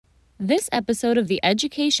This episode of The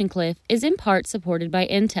Education Cliff is in part supported by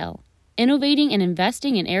Intel, innovating and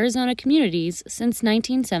investing in Arizona communities since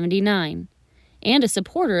 1979, and a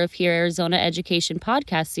supporter of Here Arizona Education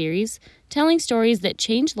podcast series, telling stories that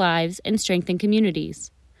change lives and strengthen communities.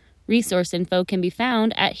 Resource info can be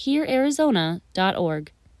found at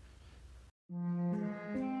herearizona.org.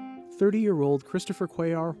 30-year-old Christopher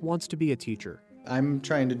Cuellar wants to be a teacher. I'm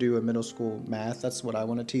trying to do a middle school math. That's what I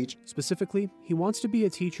want to teach. Specifically, he wants to be a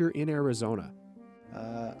teacher in Arizona.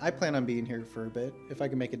 I plan on being here for a bit, if I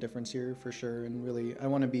can make a difference here, for sure. And really, I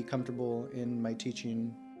want to be comfortable in my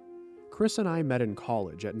teaching. Chris and I met in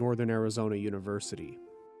college at Northern Arizona University.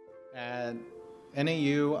 At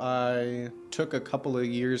NAU, I took a couple of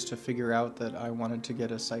years to figure out that I wanted to get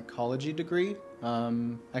a psychology degree.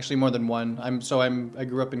 Actually, more than one. I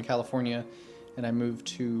grew up in California, and I moved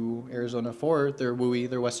to Arizona for their WUI,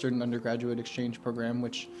 their Western Undergraduate Exchange Program,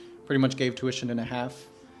 which pretty much gave tuition and a half,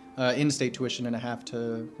 in-state tuition and a half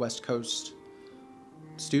to West Coast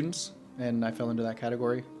students, and I fell into that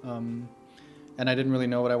category. And I didn't really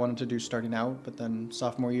know what I wanted to do starting out, but then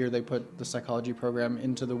sophomore year they put the psychology program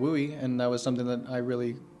into the WUI, and that was something that I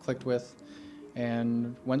really clicked with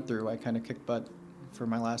and went through. I kind of kicked butt for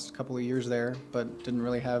my last couple of years there, but didn't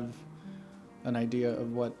really have an idea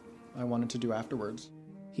of what I wanted to do afterwards.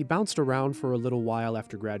 He bounced around for a little while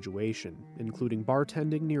after graduation, including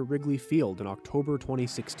bartending near Wrigley Field in October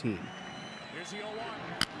 2016. Here's the 0-1.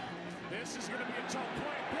 This is going to be a tough play.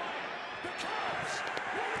 The Cubs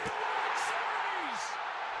win the World Series.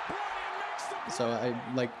 Brian makes the So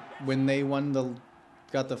when they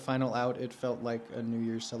got the final out, it felt like a New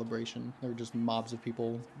Year's celebration. There were just mobs of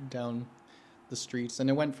people down the streets, and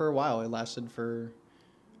it went for a while. It lasted for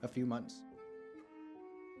a few months.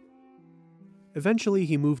 Eventually,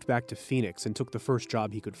 he moved back to Phoenix and took the first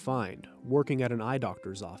job he could find, working at an eye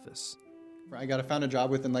doctor's office. I found a job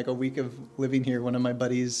within a week of living here. One of my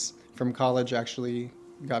buddies from college actually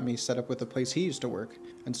got me set up with a place he used to work.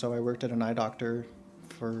 And so I worked at an eye doctor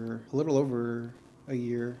for a little over a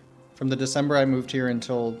year. From the December I moved here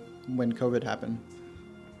until when COVID happened.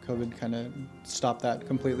 COVID kind of stopped that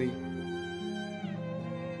completely.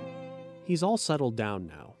 He's all settled down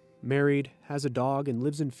now. Married, has a dog, and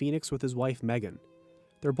lives in Phoenix with his wife, Megan.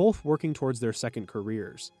 They're both working towards their second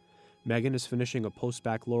careers. Megan is finishing a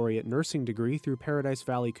post-baccalaureate nursing degree through Paradise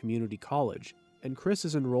Valley Community College, and Chris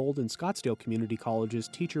is enrolled in Scottsdale Community College's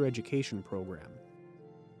teacher education program.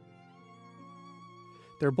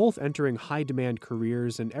 They're both entering high-demand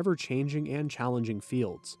careers in ever-changing and challenging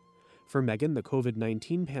fields. For Megan, the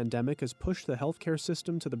COVID-19 pandemic has pushed the healthcare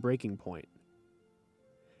system to the breaking point.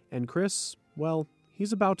 And Chris, well,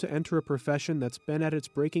 he's about to enter a profession that's been at its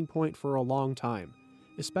breaking point for a long time,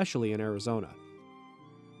 especially in Arizona.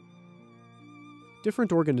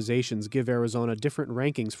 Different organizations give Arizona different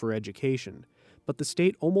rankings for education, but the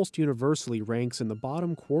state almost universally ranks in the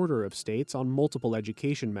bottom quarter of states on multiple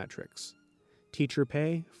education metrics. Teacher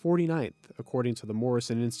pay, 49th, according to the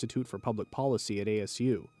Morrison Institute for Public Policy at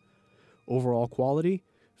ASU. Overall quality,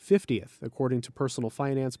 50th, according to personal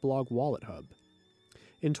finance blog WalletHub.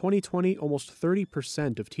 In 2020, almost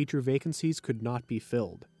 30% of teacher vacancies could not be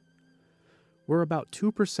filled. We're about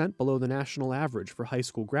 2% below the national average for high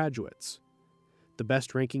school graduates. The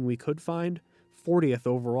best ranking we could find, 40th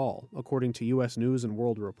overall, according to U.S. News and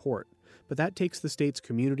World Report, but that takes the state's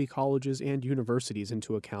community colleges and universities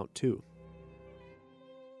into account too.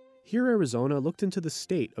 Here Arizona looked into the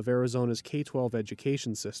state of Arizona's K-12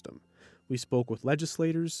 education system. We spoke with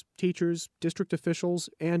legislators, teachers, district officials,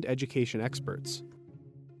 and education experts.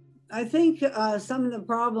 I think some of the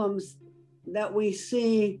problems that we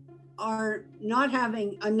see are not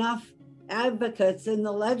having enough advocates in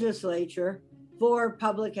the legislature for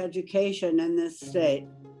public education in this state.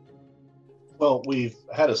 Well, we've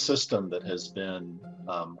had a system that has been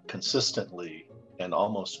consistently and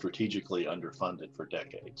almost strategically underfunded for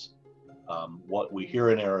decades. What we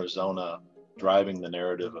hear in Arizona driving the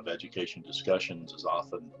narrative of education discussions is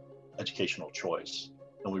often educational choice,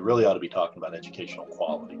 and we really ought to be talking about educational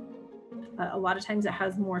quality. A lot of times it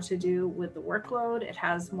has more to do with the workload. It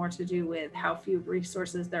has more to do with how few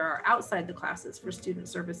resources there are outside the classes for student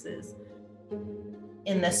services.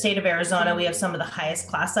 In the state of Arizona, we have some of the highest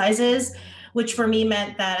class sizes, which for me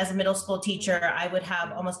meant that as a middle school teacher, I would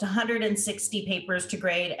have almost 160 papers to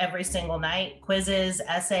grade every single night, quizzes,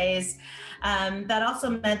 essays. That also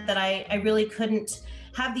meant that I really couldn't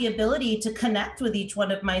have the ability to connect with each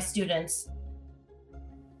one of my students.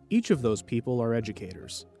 Each of those people are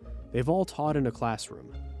educators. They've all taught in a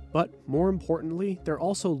classroom. But more importantly, they're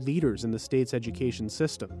also leaders in the state's education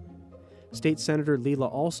system. State Senator Leila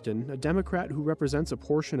Alston, a Democrat who represents a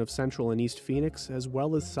portion of Central and East Phoenix as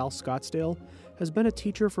well as South Scottsdale, has been a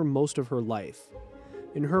teacher for most of her life.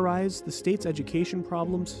 In her eyes, the state's education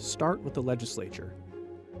problems start with the legislature.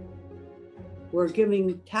 We're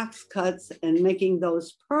giving tax cuts and making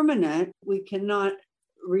those permanent. We cannot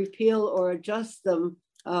repeal or adjust them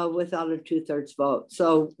without a 2/3 vote.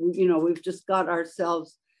 So, we've just got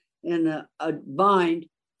ourselves in a bind.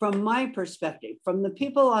 From my perspective, from the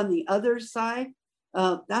people on the other side,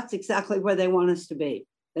 that's exactly where they want us to be.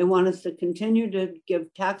 They want us to continue to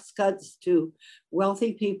give tax cuts to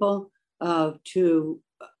wealthy people, to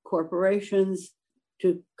corporations,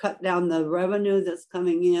 to cut down the revenue that's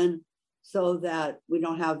coming in so that we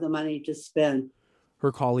don't have the money to spend.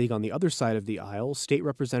 Her colleague on the other side of the aisle, State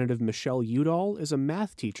Representative Michelle Udall, is a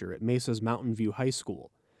math teacher at Mesa's Mountain View High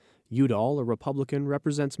School. Udall, a Republican,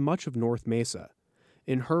 represents much of North Mesa.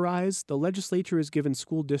 In her eyes, the legislature has given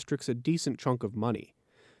school districts a decent chunk of money.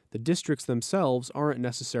 The districts themselves aren't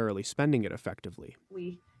necessarily spending it effectively.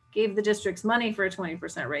 We gave the districts money for a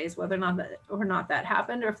 20% raise. Whether or not that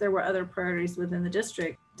happened, or if there were other priorities within the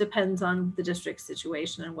district, depends on the district's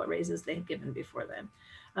situation and what raises they had given before then.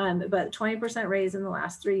 But 20% raise in the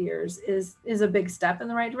last 3 years is a big step in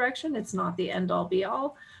the right direction. It's not the end all be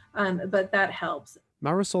all, but that helps.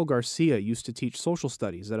 Marisol Garcia used to teach social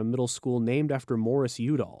studies at a middle school named after Morris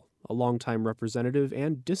Udall, a longtime representative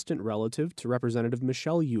and distant relative to Representative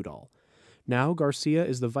Michelle Udall. Now, Garcia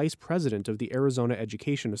is the vice president of the Arizona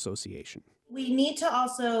Education Association. We need to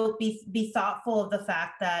also be thoughtful of the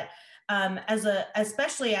fact that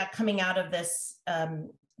especially coming out of this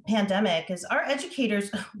pandemic, is our educators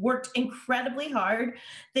worked incredibly hard.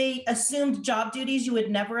 They assumed job duties you would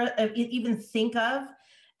never even think of.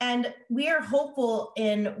 And we are hopeful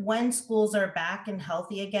in when schools are back and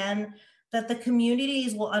healthy again, that the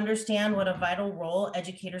communities will understand what a vital role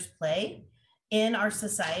educators play in our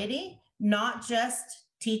society, not just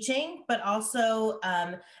teaching, but also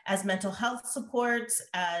as mental health supports,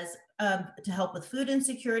 as to help with food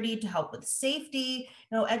insecurity, to help with safety.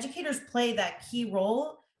 Educators play that key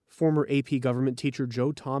role. Former AP government teacher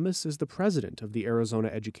Joe Thomas is the president of the Arizona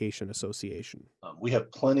Education Association. We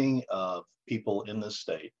have plenty of people in this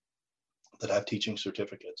state that have teaching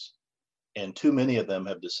certificates, and too many of them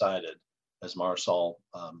have decided, as Marisol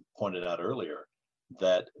pointed out earlier,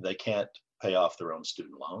 that they can't pay off their own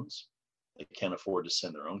student loans. They can't afford to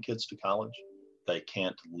send their own kids to college. They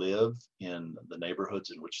can't live in the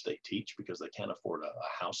neighborhoods in which they teach because they can't afford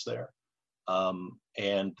a house there.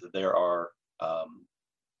 And there are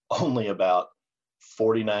only about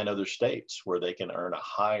 49 other states where they can earn a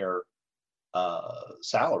higher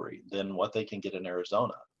salary than what they can get in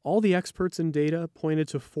Arizona. All the experts and data pointed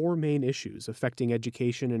to 4 main issues affecting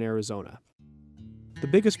education in Arizona. The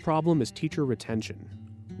biggest problem is teacher retention.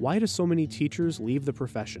 Why do so many teachers leave the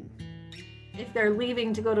profession? If they're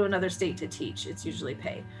leaving to go to another state to teach, it's usually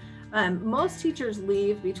pay. Most teachers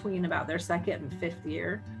leave between about their 2nd and 5th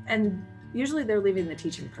year, and usually they're leaving the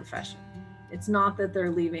teaching profession. It's not that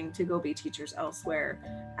they're leaving to go be teachers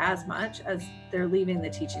elsewhere as much as they're leaving the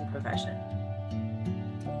teaching profession.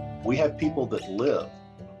 We have people that live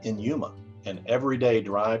in Yuma and every day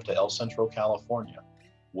drive to El Centro, California,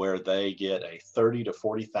 where they get a $30,000 to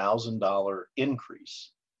 $40,000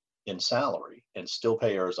 increase in salary and still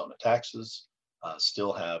pay Arizona taxes,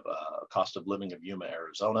 still have a cost of living of Yuma,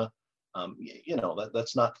 Arizona.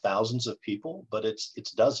 That's not thousands of people, but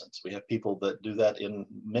it's dozens. We have people that do that in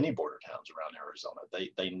many border towns around Arizona.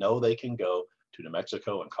 They know they can go to New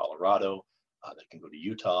Mexico and Colorado. They can go to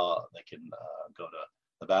Utah. They can go to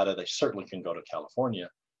Nevada. They certainly can go to California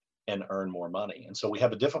and earn more money. And so we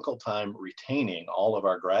have a difficult time retaining all of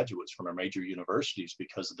our graduates from our major universities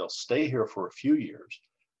because they'll stay here for a few years,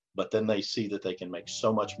 but then they see that they can make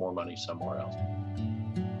so much more money somewhere else.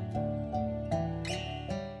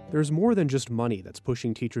 There's more than just money that's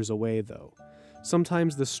pushing teachers away, though.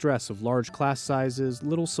 Sometimes the stress of large class sizes,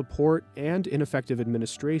 little support, and ineffective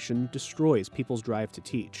administration destroys people's drive to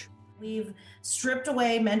teach. We've stripped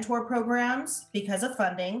away mentor programs because of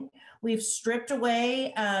funding. We've stripped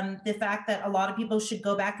away the fact that a lot of people should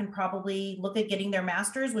go back and probably look at getting their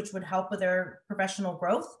master's, which would help with their professional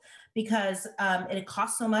growth, because it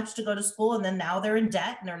costs so much to go to school, and then now they're in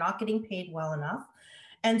debt and they're not getting paid well enough.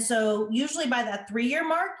 And so usually by that 3-year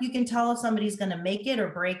mark, you can tell if somebody's going to make it or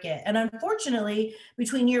break it. And unfortunately,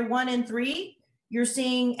 between year 1 and 3, you're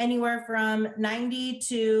seeing anywhere from 90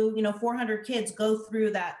 to 400 kids go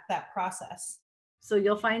through that process. So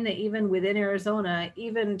you'll find that even within Arizona,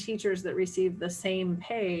 even teachers that receive the same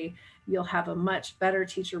pay, you'll have a much better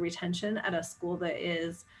teacher retention at a school that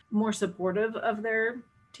is more supportive of their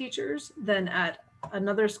teachers than at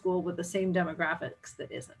another school with the same demographics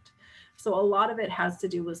that isn't. So a lot of it has to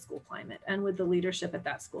do with school climate and with the leadership at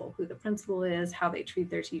that school, who the principal is, how they treat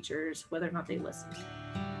their teachers, whether or not they listen.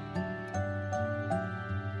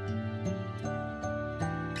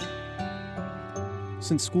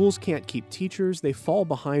 Since schools can't keep teachers, they fall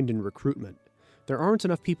behind in recruitment. There aren't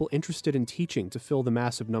enough people interested in teaching to fill the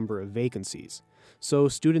massive number of vacancies. So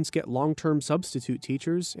students get long-term substitute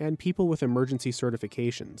teachers and people with emergency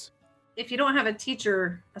certifications. If you don't have a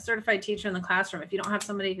teacher, a certified teacher in the classroom, if you don't have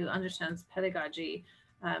somebody who understands pedagogy,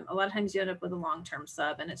 a lot of times you end up with a long-term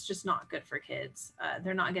sub, and it's just not good for kids.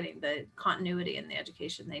 They're not getting the continuity in the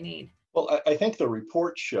education they need. Well, I think the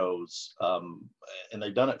report shows, and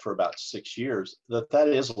they've done it for about 6 years, that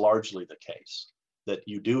is largely the case, that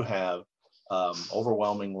you do have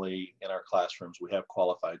overwhelmingly in our classrooms, we have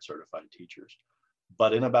qualified certified teachers,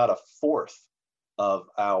 but in about a fourth of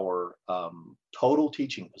our total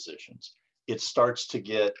teaching positions, it starts to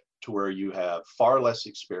get to where you have far less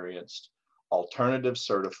experienced, alternative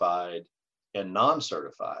certified and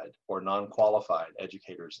non-certified or non-qualified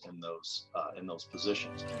educators in those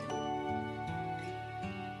positions.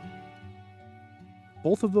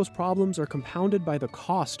 Both of those problems are compounded by the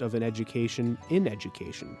cost of an education in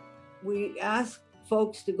education. We ask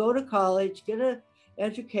folks to go to college, get an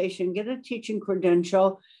education, get a teaching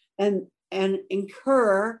credential, and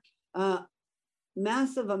incur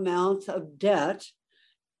massive amounts of debt.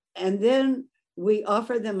 And then we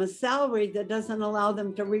offer them a salary that doesn't allow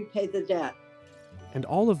them to repay the debt. And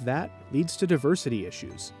all of that leads to diversity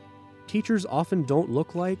issues. Teachers often don't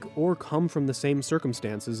look like or come from the same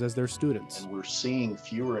circumstances as their students. And we're seeing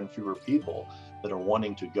fewer and fewer people that are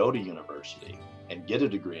wanting to go to university and get a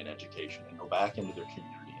degree in education and go back into their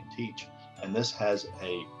community and teach. And this has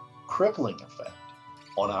a crippling effect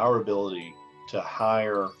on our ability to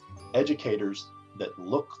hire educators that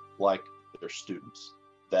look like their students,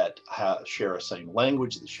 that share a same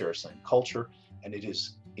language, that share a same culture. And it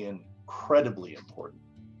is incredibly important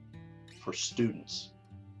for students,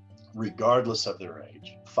 regardless of their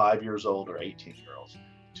age, 5 years old or 18-year-olds,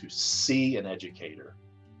 to see an educator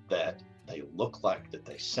that they look like, that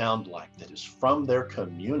they sound like, that is from their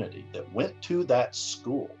community, that went to that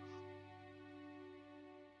school.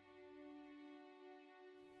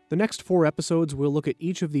 The next 4 episodes will look at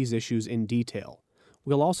each of these issues in detail.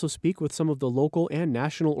 We'll also speak with some of the local and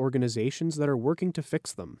national organizations that are working to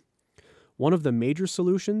fix them. One of the major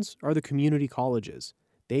solutions are the community colleges.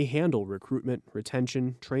 They handle recruitment,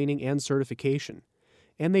 retention, training, and certification,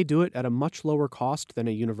 and they do it at a much lower cost than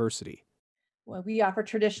a university. Well, we offer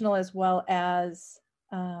traditional as well as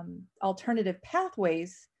alternative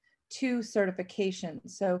pathways to certification.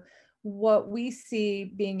 So what we see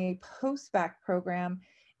being a post-bac program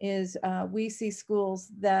is we see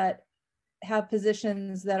schools that have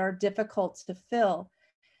positions that are difficult to fill,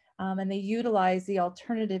 and they utilize the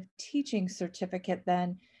alternative teaching certificate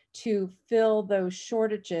then to fill those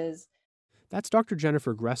shortages. That's Dr.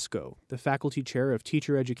 Jennifer Gresko, the faculty chair of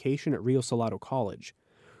teacher education at Rio Salado College.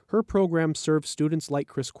 Her program serves students like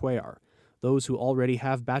Chris Cuellar, those who already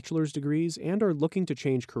have bachelor's degrees and are looking to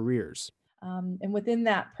change careers. And within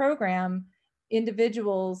that program,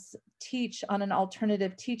 individuals teach on an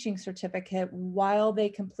alternative teaching certificate while they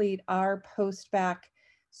complete our post-bac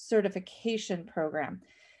certification program.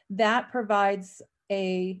 That provides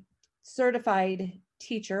a certified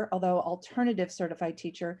teacher, although alternative certified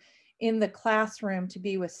teacher, in the classroom to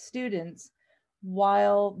be with students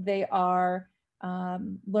while they are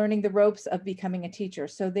learning the ropes of becoming a teacher.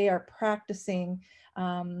 So they are practicing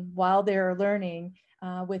while they're learning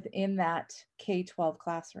within that K-12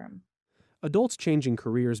 classroom. Adults changing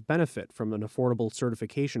careers benefit from an affordable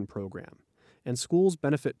certification program, and schools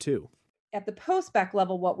benefit too. At the post-bac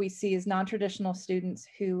level, what we see is non-traditional students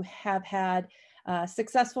who have had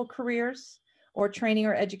successful careers or training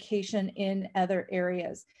or education in other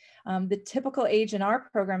areas. The typical age in our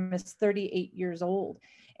program is 38 years old.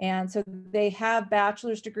 And so they have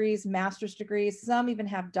bachelor's degrees, master's degrees, some even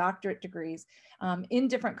have doctorate degrees in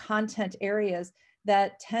different content areas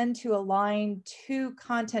that tend to align to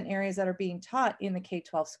content areas that are being taught in the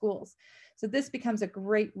K-12 schools. So this becomes a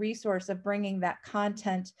great resource of bringing that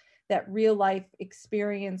content, that real life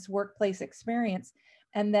experience, workplace experience.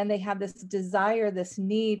 And then they have this desire, this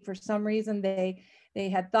need. For some reason, they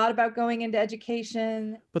had thought about going into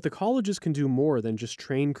education. But the colleges can do more than just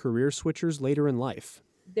train career switchers later in life.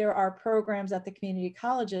 There are programs at the community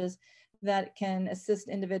colleges that can assist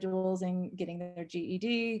individuals in getting their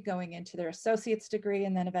GED, going into their associate's degree,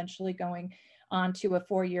 and then eventually going on to a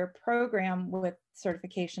 4-year program with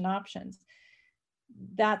certification options.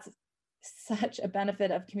 That's such a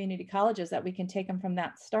benefit of community colleges that we can take them from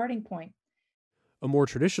that starting point. A more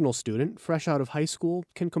traditional student, fresh out of high school,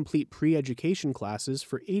 can complete pre-education classes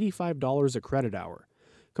for $85 a credit hour,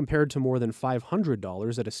 compared to more than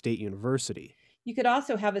 $500 at a state university. You could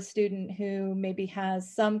also have a student who maybe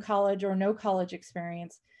has some college or no college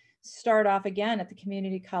experience start off again at the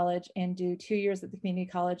community college and do 2 years at the community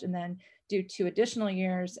college and then do 2 additional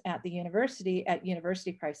years at the university at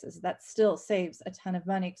university prices. That still saves a ton of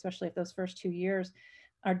money, especially if those first 2 years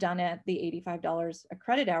are done at the $85 a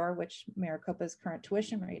credit hour, which Maricopa's current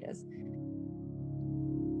tuition rate is.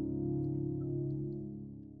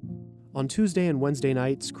 On Tuesday and Wednesday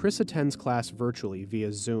nights, Chris attends class virtually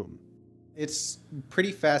via Zoom. It's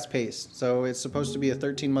pretty fast-paced, so it's supposed to be a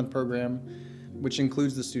 13-month program, which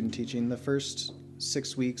includes the student teaching. The first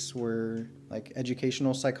 6 weeks were like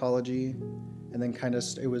educational psychology, and then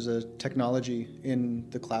it was a technology in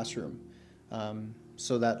the classroom.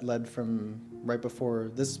 So that led from right before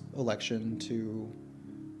this election to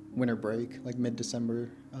winter break, like mid-December,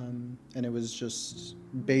 and it was just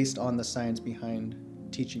based on the science behind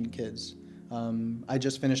teaching kids. I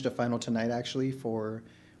just finished a final tonight, actually, for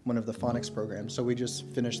one of the phonics programs. So we just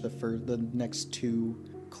finished the next 2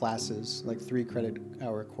 classes, like 3 credit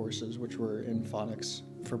hour courses, which were in phonics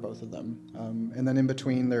for both of them. And then in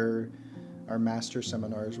between there are master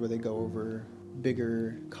seminars where they go over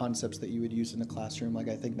bigger concepts that you would use in the classroom. Like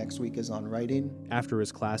I think next week is on writing. After his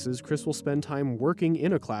classes, Chris will spend time working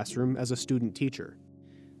in a classroom as a student teacher.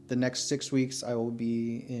 The next 6 weeks I will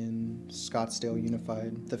be in Scottsdale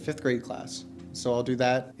Unified, the 5th grade class. So I'll do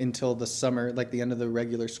that until the summer, like the end of the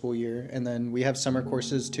regular school year. And then we have summer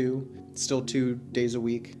courses too, still 2 days a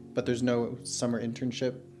week, but there's no summer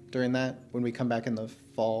internship during that. When we come back in the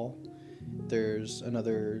fall, there's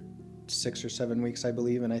another 6 or 7 weeks, I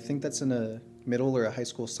believe. And I think that's in a middle or a high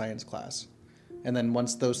school science class. And then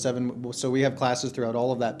once those 7, so we have classes throughout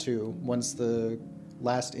all of that too. Once the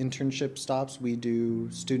last internship stops, we do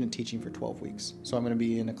student teaching for 12 weeks. So I'm going to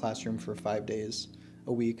be in a classroom for 5 days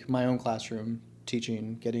a week, my own classroom,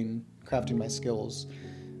 teaching, crafting my skills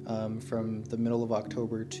from the middle of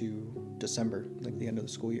October to December, like the end of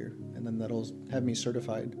the school year. And then that'll have me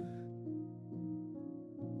certified.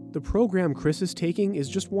 The program Chris is taking is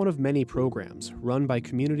just one of many programs run by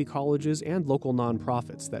community colleges and local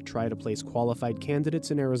nonprofits that try to place qualified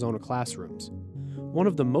candidates in Arizona classrooms. One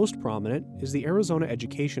of the most prominent is the Arizona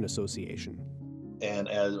Education Association. And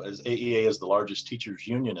as AEA is the largest teachers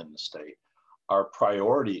union in the state, our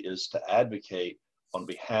priority is to advocate on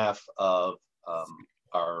behalf of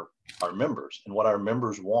our members. And what our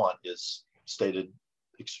members want is stated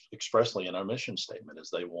expressly in our mission statement, is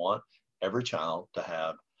they want every child to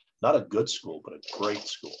have not a good school, but a great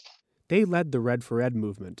school. They led the Red for Ed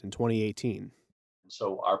movement in 2018.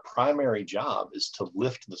 So our primary job is to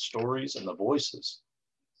lift the stories and the voices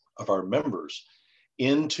of our members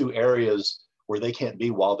into areas where they can't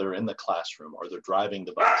be while they're in the classroom, or they're driving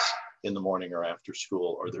the bus in the morning or after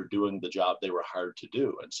school, or they're doing the job they were hired to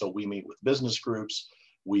do. And so we meet with business groups,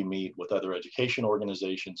 we meet with other education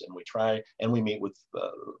organizations, and we meet with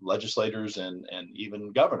legislators and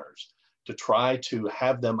even governors to try to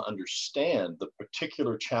have them understand the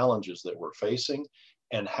particular challenges that we're facing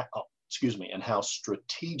and how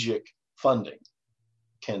strategic funding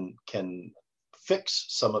can fix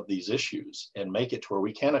some of these issues and make it to where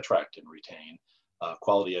we can attract and retain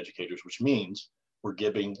quality educators, which means we're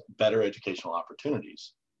giving better educational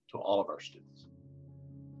opportunities to all of our students.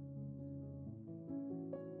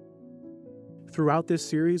 Throughout this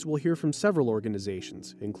series, we'll hear from several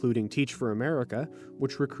organizations, including Teach for America,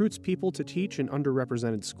 which recruits people to teach in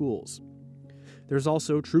underrepresented schools. There's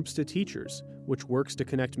also Troops to Teachers, which works to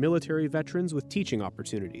connect military veterans with teaching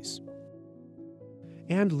opportunities.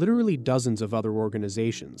 And literally dozens of other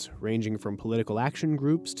organizations, ranging from political action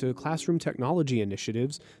groups to classroom technology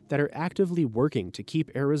initiatives that are actively working to keep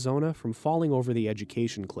Arizona from falling over the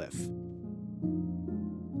education cliff.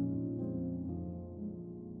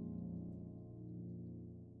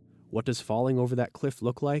 What does falling over that cliff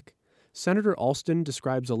look like? Senator Alston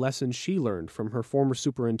describes a lesson she learned from her former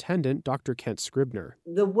superintendent, Dr. Kent Scribner.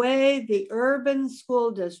 The way the urban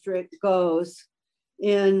school district goes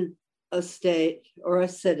in a state or a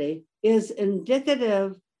city is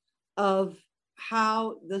indicative of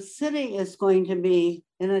how the city is going to be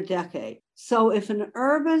in a decade. So if an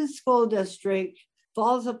urban school district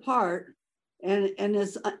falls apart and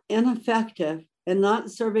is ineffective and not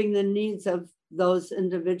serving the needs of those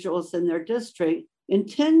individuals in their district, in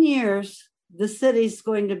 10 years, the city's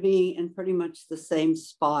going to be in pretty much the same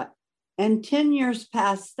spot. And 10 years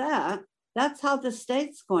past that, that's how the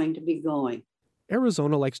state's going to be going.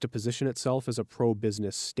 Arizona likes to position itself as a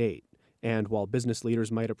pro-business state, And while business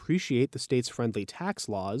leaders might appreciate the state's friendly tax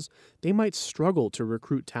laws, they might struggle to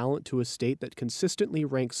recruit talent to a state that consistently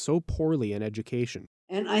ranks so poorly in education.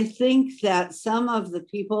 And I think that some of the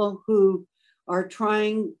people who are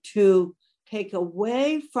trying to take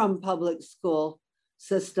away from public school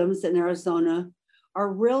systems in Arizona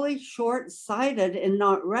are really short-sighted in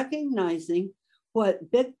not recognizing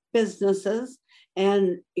what big businesses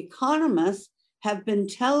and economists have been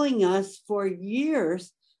telling us for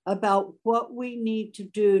years about what we need to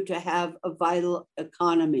do to have a vital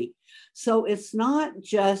economy. So it's not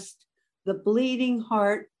just the bleeding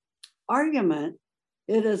heart argument,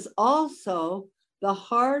 it is also the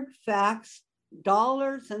hard facts,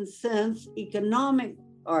 dollars and cents economic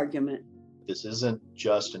argument. This isn't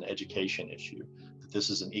just an education issue. This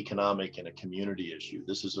is an economic and a community issue.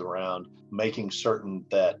 This is around making certain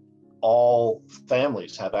that all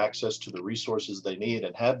families have access to the resources they need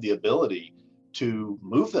and have the ability to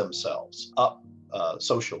move themselves up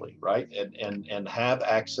socially, right? And have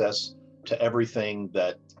access to everything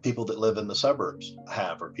that people that live in the suburbs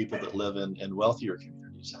have, or people that live in wealthier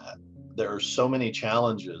communities have. There are so many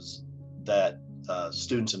challenges that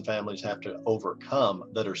students and families have to overcome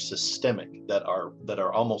that are systemic, that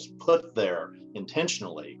are almost put there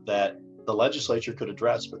intentionally, that the legislature could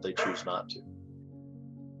address, but they choose not to.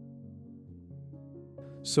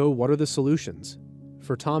 So what are the solutions?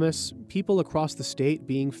 For Thomas, people across the state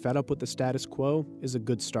being fed up with the status quo is a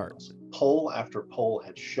good start. Poll after poll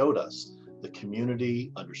had showed us the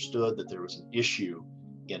community understood that there was an issue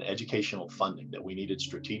in educational funding, that we needed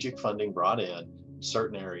strategic funding brought in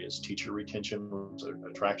certain areas. Teacher retention,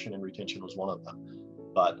 attraction and retention was one of them,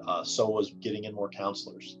 but so was getting in more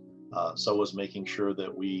counselors. So was making sure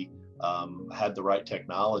that we had the right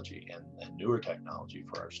technology and newer technology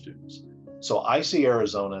for our students. So I see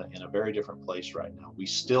Arizona in a very different place right now. We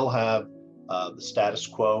still have the status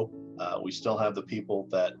quo. We still have the people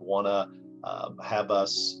that want to have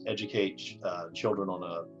us educate children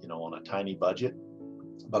on a tiny budget.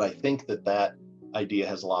 But I think that idea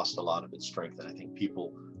has lost a lot of its strength, and I think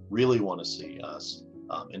people really want to see us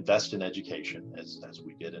invest in education as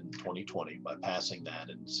we did in 2020 by passing that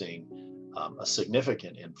and seeing a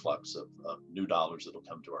significant influx of new dollars that will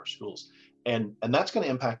come to our schools. And that's going to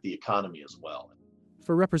impact the economy as well.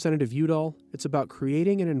 For Representative Udall, it's about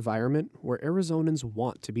creating an environment where Arizonans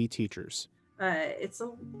want to be teachers. It's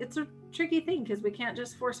a tricky thing because we can't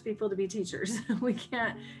just force people to be teachers. We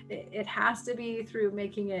can't. It has to be through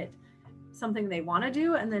making it something they want to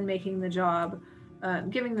do, and then making the job,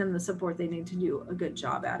 giving them the support they need to do a good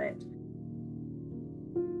job at it.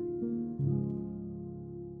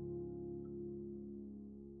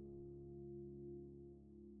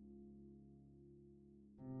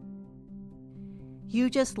 You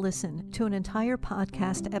just listened to an entire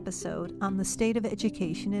podcast episode on the state of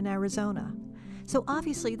education in Arizona. So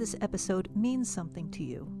obviously this episode means something to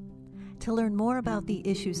you. To learn more about the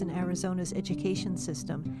issues in Arizona's education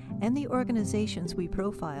system and the organizations we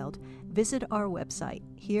profiled, visit our website,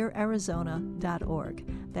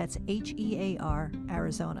 heararizona.org. That's HEAR,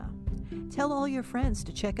 Arizona. Tell all your friends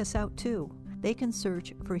to check us out too. They can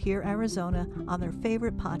search for Hear Arizona on their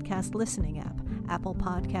favorite podcast listening app, Apple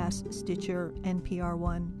Podcasts, Stitcher, NPR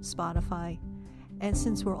One, Spotify. And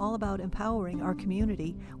since we're all about empowering our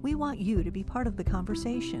community, we want you to be part of the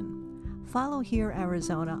conversation. Follow Hear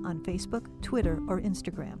Arizona on Facebook, Twitter, or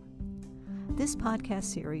Instagram. This podcast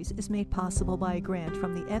series is made possible by a grant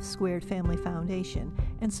from the F Squared Family Foundation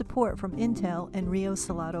and support from Intel and Rio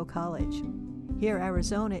Salado College. Hear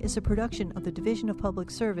Arizona is a production of the Division of Public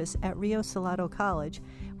Service at Rio Salado College,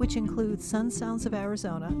 which includes Sun Sounds of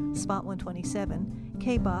Arizona, Spot 127,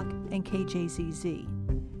 KBOC, and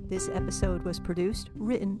KJZZ. This episode was produced,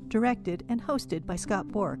 written, directed, and hosted by Scott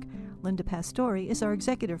Bork. Linda Pastore is our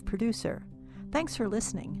executive producer. Thanks for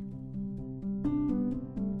listening.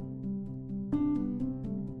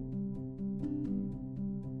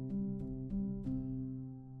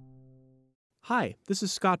 Hi, this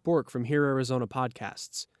is Scott Bork from Hear Arizona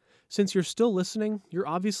Podcasts. Since you're still listening, you're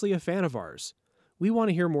obviously a fan of ours. We want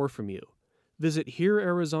to hear more from you. Visit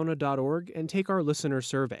heararizona.org and take our listener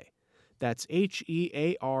survey. That's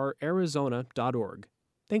HEAR Arizona.org.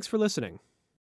 Thanks for listening.